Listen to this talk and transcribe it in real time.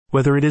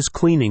Whether it is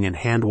cleaning and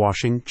hand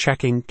washing,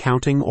 checking,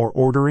 counting, or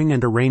ordering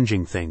and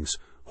arranging things,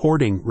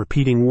 hoarding,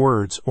 repeating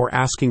words, or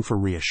asking for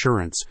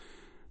reassurance,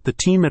 the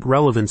team at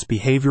Relevance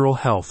Behavioral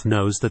Health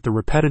knows that the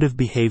repetitive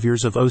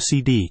behaviors of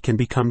OCD can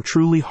become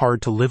truly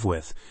hard to live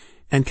with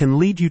and can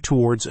lead you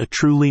towards a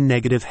truly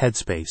negative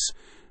headspace.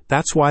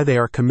 That's why they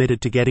are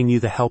committed to getting you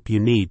the help you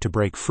need to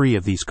break free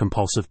of these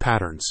compulsive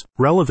patterns.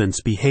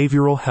 Relevance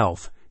Behavioral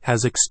Health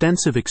has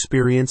extensive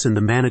experience in the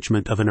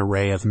management of an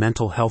array of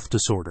mental health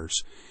disorders,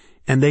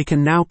 and they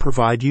can now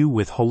provide you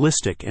with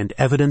holistic and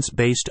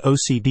evidence-based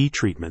OCD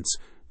treatments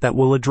that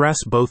will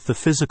address both the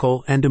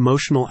physical and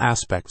emotional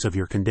aspects of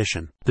your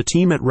condition. The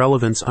team at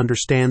Relevance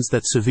understands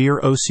that severe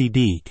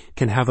OCD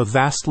can have a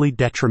vastly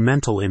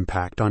detrimental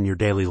impact on your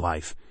daily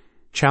life,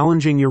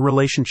 challenging your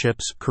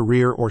relationships,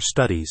 career or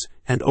studies,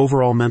 and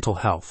overall mental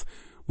health,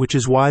 which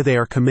is why they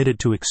are committed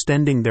to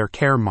extending their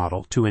care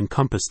model to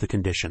encompass the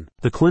condition.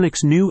 The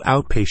clinic's new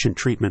outpatient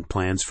treatment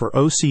plans for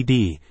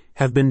OCD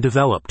have been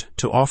developed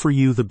to offer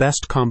you the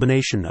best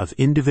combination of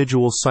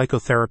individual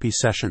psychotherapy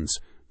sessions,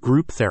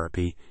 group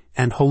therapy,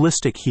 and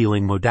holistic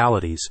healing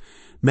modalities.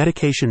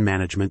 Medication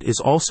management is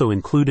also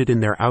included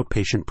in their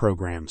outpatient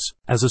programs.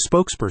 As a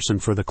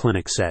spokesperson for the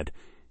clinic said,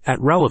 "At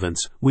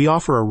Relevance, we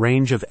offer a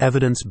range of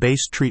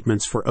evidence-based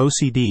treatments for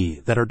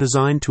OCD that are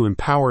designed to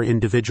empower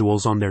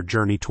individuals on their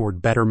journey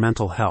toward better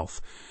mental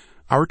health.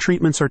 Our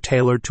treatments are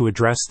tailored to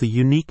address the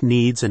unique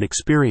needs and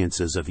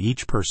experiences of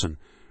each person,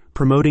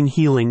 promoting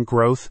healing,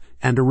 growth,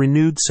 and a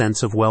renewed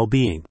sense of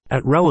well-being."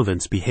 At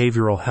Relevance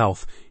Behavioral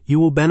Health, you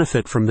will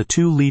benefit from the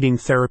two leading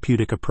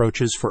therapeutic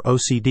approaches for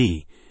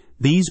OCD,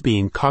 these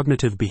being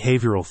cognitive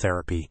behavioral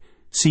therapy,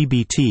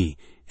 CBT,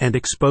 and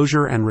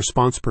exposure and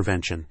response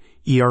prevention,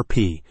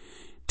 ERP.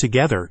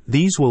 Together,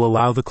 these will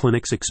allow the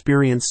clinic's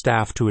experienced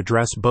staff to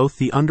address both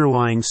the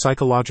underlying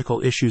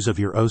psychological issues of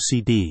your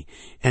OCD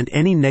and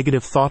any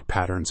negative thought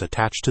patterns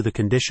attached to the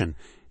condition,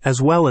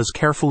 as well as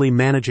carefully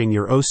managing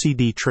your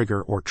OCD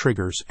trigger or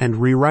triggers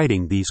and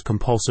rewriting these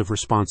compulsive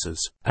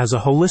responses. As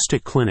a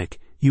holistic clinic,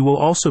 you will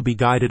also be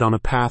guided on a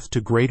path to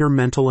greater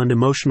mental and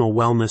emotional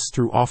wellness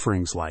through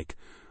offerings like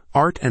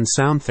art and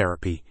sound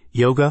therapy,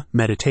 yoga,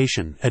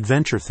 meditation,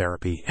 adventure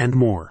therapy, and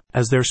more.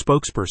 As their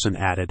spokesperson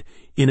added,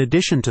 in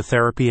addition to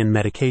therapy and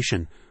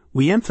medication,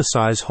 we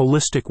emphasize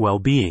holistic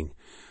well-being.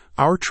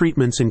 Our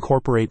treatments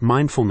incorporate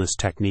mindfulness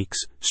techniques,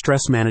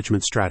 stress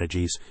management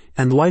strategies,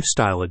 and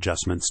lifestyle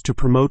adjustments to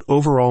promote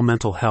overall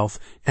mental health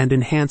and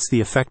enhance the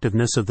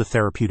effectiveness of the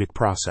therapeutic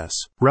process.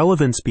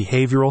 Relevance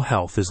Behavioral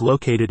Health is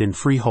located in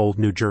Freehold,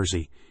 New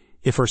Jersey.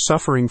 If you're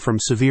suffering from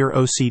severe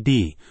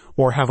OCD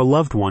or have a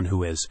loved one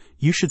who is,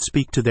 you should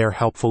speak to their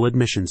helpful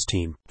admissions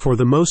team. For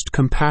the most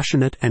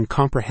compassionate and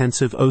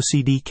comprehensive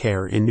OCD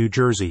care in New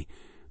Jersey,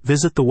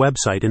 visit the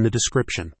website in the description.